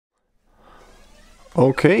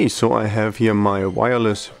Okay, so I have here my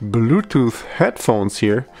wireless Bluetooth headphones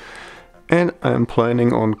here, and I'm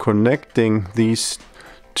planning on connecting these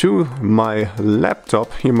to my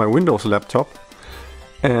laptop, here my Windows laptop.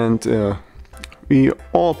 And we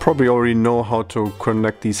all probably already know how to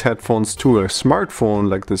connect these headphones to a smartphone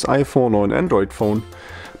like this iPhone or an Android phone,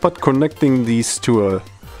 but connecting these to a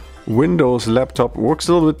Windows laptop works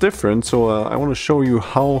a little bit different, so I want to show you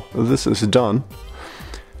how this is done.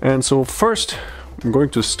 And so first I'm going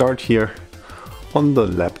to start here on the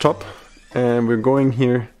laptop, and we're going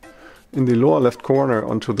here in the lower left corner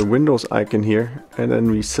onto the Windows icon here, and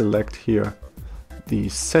then we select here the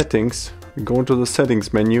settings. We go into the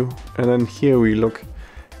settings menu, and then here we look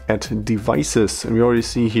at devices, and we already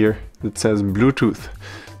see here it says Bluetooth,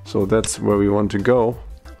 so that's where we want to go.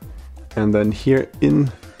 And then here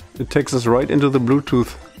it takes us right into the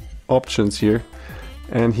Bluetooth options here.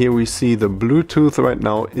 And here we see the Bluetooth right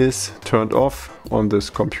now is turned off on this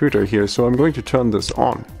computer here. So I'm going to turn this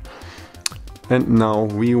on. And now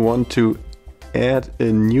we want to add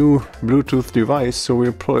a new Bluetooth device. So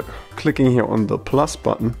we're clicking here on the plus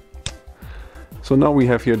button. So now we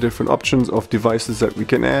have here different options of devices that we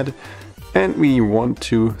can add. And we want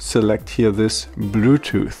to select here this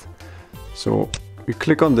Bluetooth. So we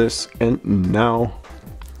click on this, and now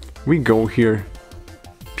we go here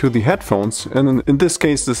to the headphones, and in this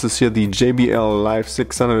case this is here the JBL Live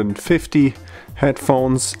 650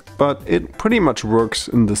 headphones, but it pretty much works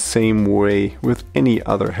in the same way with any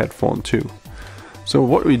other headphone too. So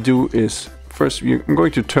what we do is first I'm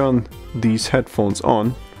going to turn these headphones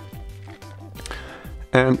on,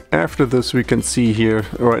 and after this we can see here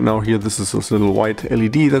right now here this is this little white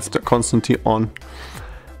LED that's constantly on,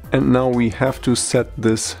 and now we have to set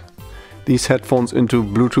these headphones into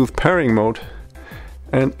Bluetooth pairing mode.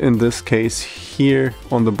 And in this case here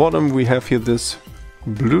on the bottom we have here this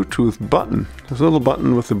Bluetooth button. This little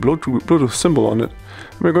button with the Bluetooth symbol on it.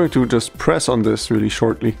 We're going to just press on this really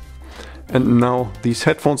shortly. And now these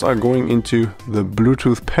headphones are going into the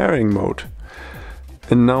Bluetooth pairing mode.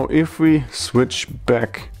 And now if we switch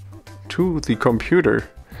back to the computer,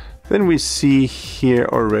 then we see here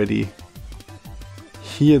already,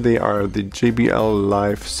 here they are, the JBL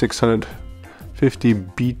Live 650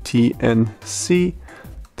 BTNC.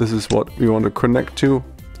 This is what we want to connect to.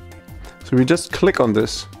 So we just click on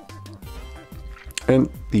this, and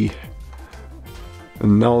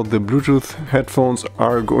now the Bluetooth headphones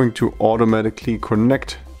are going to automatically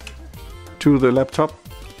connect to the laptop.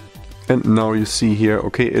 And now you see here,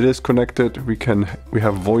 okay, it is connected. We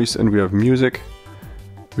have voice and we have music.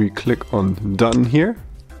 We click on done here,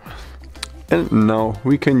 and now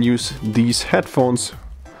we can use these headphones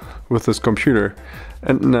with this computer.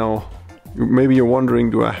 And now maybe you're wondering,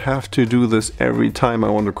 do I have to do this every time I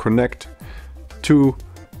want to connect to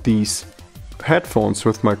these headphones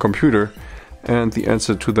with my computer? And the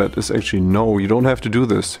answer to that is actually no, you don't have to do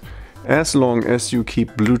this. As long as you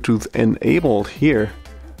keep Bluetooth enabled here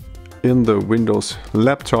in the Windows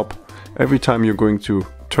laptop, every time you're going to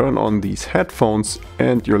turn on these headphones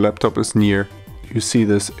and your laptop is near, you see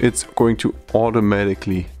this, it's going to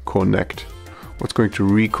automatically connect. It's going to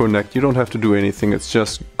reconnect. You don't have to do anything, it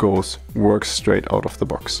just works straight out of the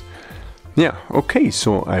box. Yeah, okay,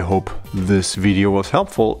 so I hope this video was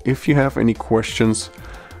helpful. If you have any questions,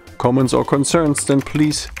 comments or concerns, then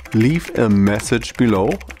please leave a message below,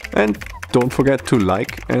 and don't forget to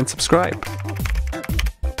like and subscribe.